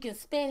as you can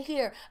spend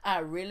here, I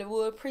really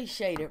would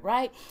appreciate it,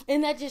 right?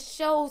 And that just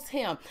shows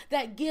him,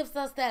 that gives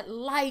us that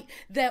light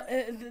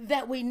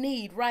that we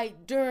need,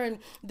 right, during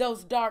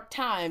those dark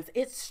times.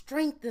 It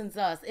strengthens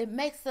us. It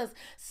makes us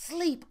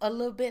sleep a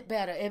little bit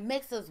better. It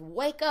makes us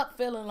wake up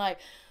feeling like,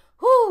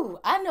 whew,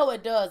 I know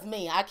it does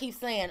me. I keep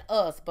saying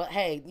us, but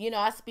hey,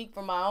 I speak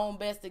from my own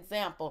best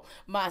example,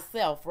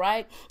 myself,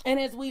 right? And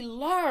as we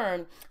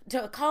learn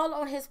to call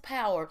on his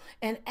power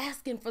and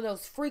asking for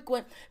those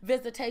frequent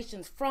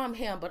visitations from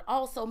him, but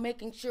also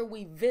making sure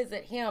we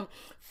visit him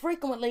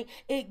frequently,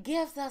 it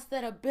gives us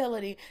that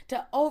ability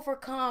to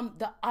overcome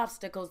the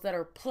obstacles that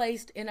are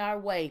placed in our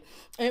way,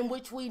 in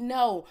which we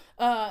know,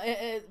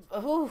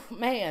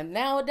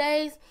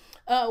 nowadays,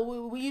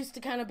 we used to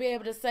kind of be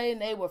able to say,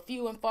 and they were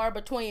few and far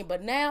between,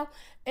 but now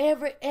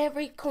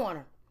every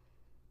corner,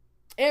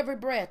 every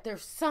breath,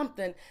 there's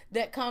something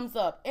that comes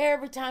up.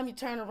 Every time you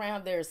turn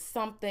around, there's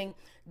something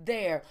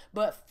there.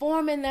 But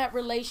forming that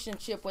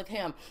relationship with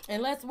him,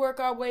 and let's work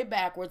our way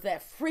backwards,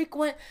 that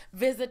frequent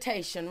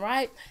visitation,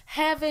 right?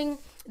 Having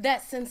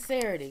that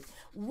sincerity,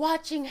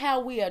 watching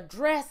how we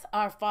address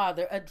our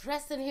Father,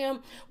 addressing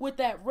him with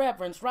that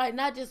reverence, right?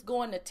 Not just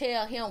going to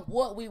tell him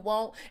what we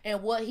want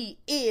and what he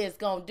is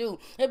going to do.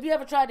 Have you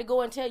ever tried to go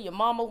and tell your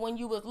mama when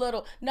you was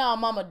little, no,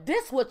 mama,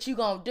 this what you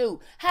going to do?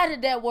 How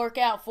did that work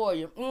out for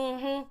you?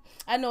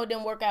 I know it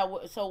didn't work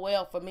out so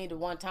well for me the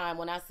one time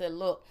when I said,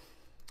 look,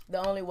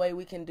 the only way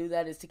we can do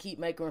that is to keep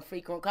making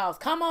frequent calls.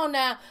 Come on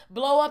now,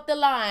 blow up the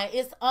line.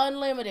 It's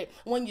unlimited.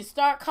 When you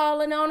start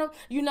calling on them,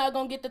 you're not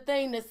going to get the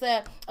thing that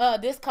said,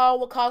 this call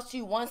will cost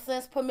you 1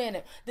 cent per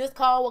minute. This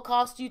call will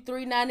cost you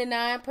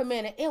 $3.99 per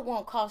minute. It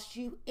won't cost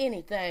you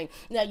anything.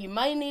 Now, you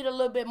might need a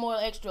little bit more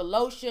extra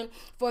lotion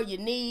for your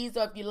knees,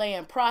 or if you're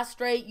laying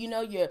prostrate, you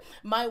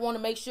might want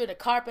to make sure the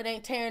carpet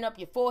ain't tearing up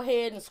your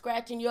forehead and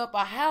scratching you up,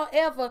 or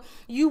however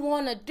you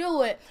want to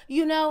do it,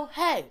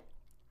 hey,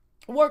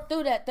 work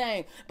through that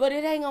thing. But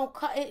it ain't gonna,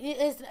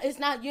 it's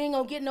not, you ain't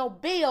gonna get no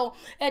bill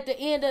at the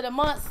end of the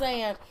month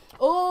saying,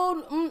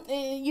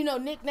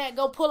 Nick Nat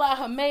go pull out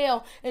her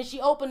mail and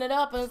she opened it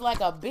up and it's like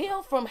a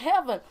bill from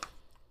heaven,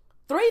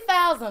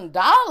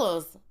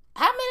 $3,000.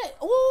 How many?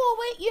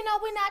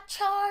 We're not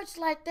charged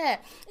like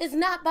that. It's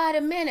not by the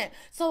minute.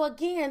 So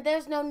again,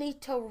 there's no need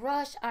to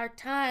rush our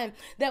time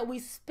that we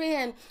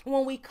spend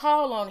when we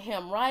call on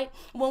him, right?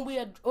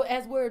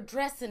 As we're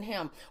addressing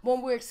him,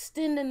 when we're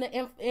extending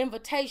the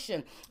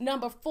invitation.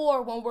 Number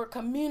 4, when we're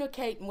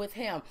communicating with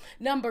him.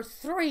 Number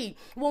 3,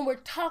 when we're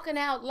talking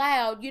out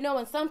loud,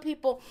 and some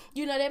people,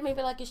 they may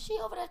be like, is she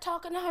over there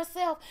talking to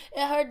herself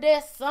at her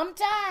desk?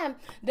 Sometime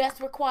that's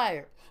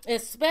required,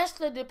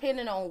 especially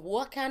depending on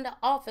what kind of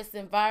office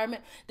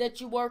environment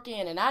that you work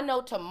in. And I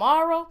know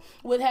tomorrow,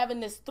 with having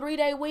this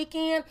 3-day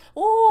weekend,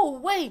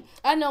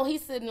 I know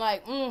he's sitting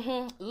like,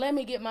 let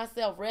me get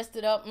myself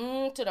rested up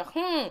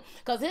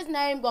because his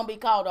name gonna be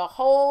called a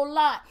whole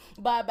lot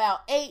by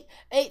about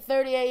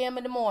 8:30 a.m.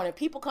 in the morning.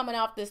 People coming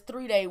off this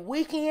 3-day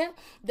weekend,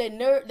 they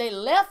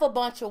left a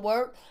bunch of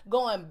work,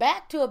 going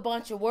back to a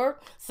bunch of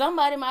work.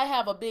 Somebody might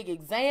have a big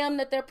exam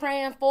that they're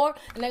praying for,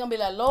 and they're gonna be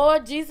like,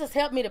 Lord Jesus,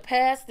 help me to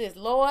pass this.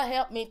 Lord,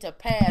 help me to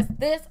pass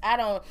this.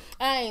 I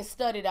ain't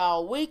studied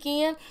all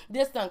weekend.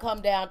 This done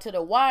come down to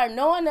the wire,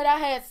 knowing that I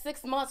had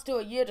 6 months to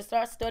a year to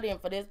start studying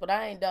for this, but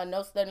I ain't done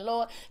no studying.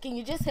 Lord, can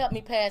you just help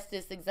me pass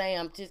this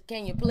exam? Just,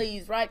 can you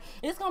please, right?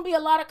 It's going to be a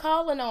lot of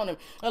calling on him.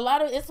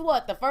 It's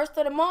the first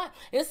of the month?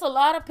 It's a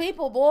lot of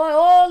people, boy.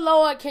 Oh,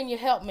 Lord, can you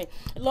help me?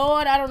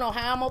 Lord, I don't know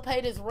how I'm going to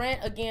pay this rent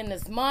again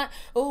this month.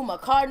 Oh, my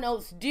car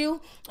note's due.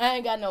 I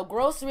ain't got no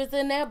groceries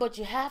in there, but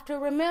you have to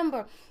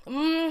remember,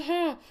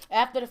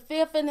 after the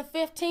 5th and the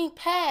 15th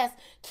pass,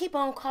 keep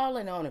on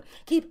calling on him.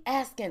 Keep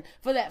asking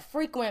for that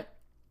frequent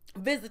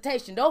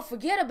visitation. Don't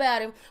forget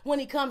about him when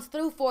he comes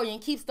through for you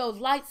and keeps those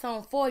lights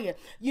on for you,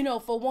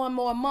 for one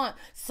more month.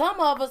 Some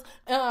of us,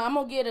 I'm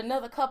going to get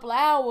another couple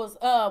hours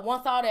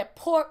once all that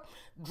pork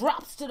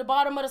drops to the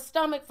bottom of the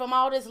stomach from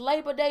all this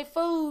Labor Day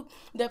food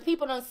that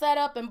people done sat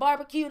up and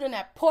barbecued, and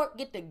that pork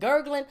get the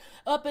gurgling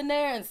up in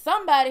there. And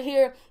somebody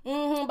here,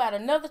 about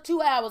another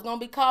 2 hours, going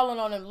to be calling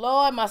on him,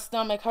 Lord, my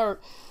stomach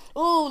hurt.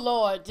 Oh,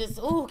 Lord,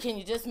 can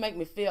you just make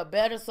me feel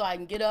better so I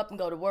can get up and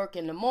go to work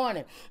in the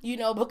morning?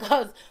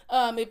 Because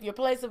if your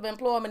place of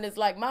employment is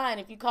like mine,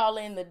 if you call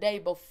in the day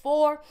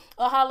before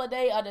a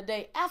holiday or the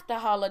day after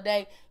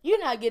holiday, you're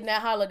not getting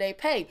that holiday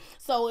pay.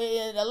 So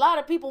a lot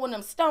of people, when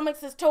them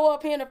stomachs is tore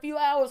up here in a few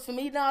hours from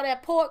eating all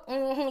that pork,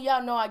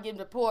 y'all know I give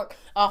the pork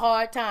a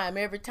hard time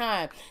every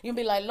time. You'll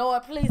be like,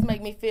 Lord, please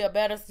make me feel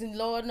better.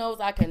 Lord knows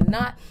I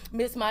cannot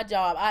miss my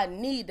job. I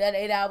need that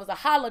 8 hours of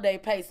holiday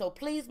pay. So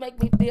please make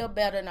me feel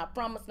better. And I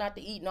promise not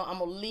to eat. No, I'm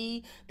going to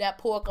leave that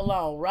pork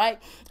alone,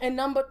 right? And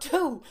number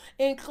 2,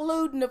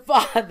 including the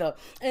Father.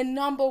 And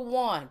number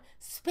 1,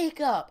 speak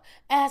up,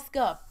 ask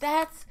up.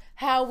 That's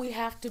how we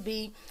have to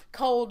be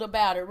cold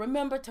about it.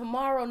 Remember,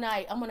 tomorrow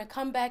night, I'm going to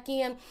come back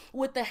in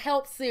with the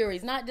help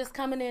series, not just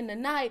coming in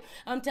tonight.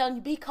 I'm telling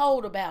you, be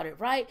cold about it,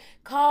 right?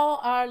 Call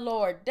our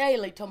Lord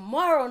daily.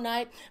 Tomorrow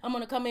night, I'm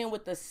going to come in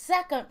with the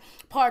second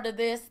part of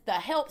this, the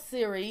help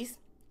series.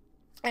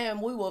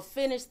 And we will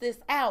finish this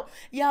out.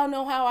 Y'all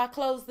know how I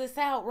close this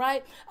out,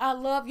 right? I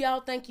love y'all.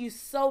 Thank you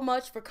so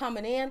much for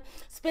coming in,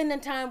 spending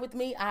time with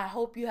me. I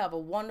hope you have a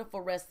wonderful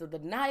rest of the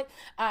night.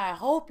 I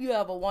hope you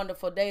have a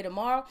wonderful day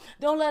tomorrow.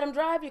 Don't let them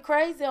drive you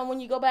crazy. And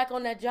when you go back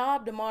on that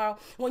job tomorrow,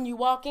 when you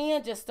walk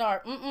in, just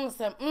start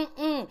say,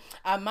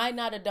 I might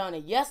not have done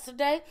it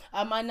yesterday.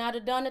 I might not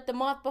have done it the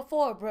month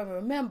before. But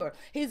remember,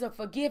 he's a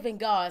forgiving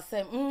God.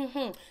 Say,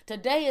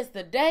 today is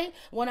the day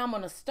when I'm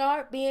going to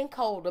start being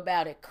cold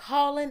about it,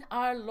 calling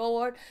our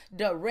Lord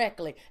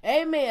directly.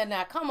 Amen.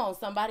 Now, come on,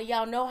 somebody.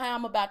 Y'all know how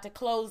I'm about to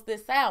close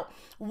this out.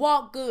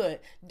 Walk good,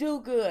 do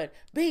good,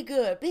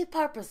 be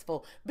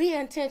purposeful, be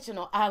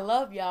intentional. I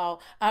love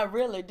y'all. I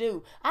really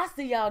do. I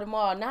see y'all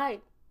tomorrow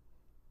night.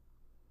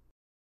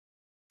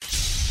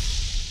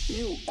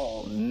 You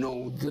all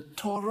know the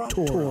Torah.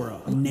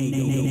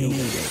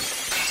 Native.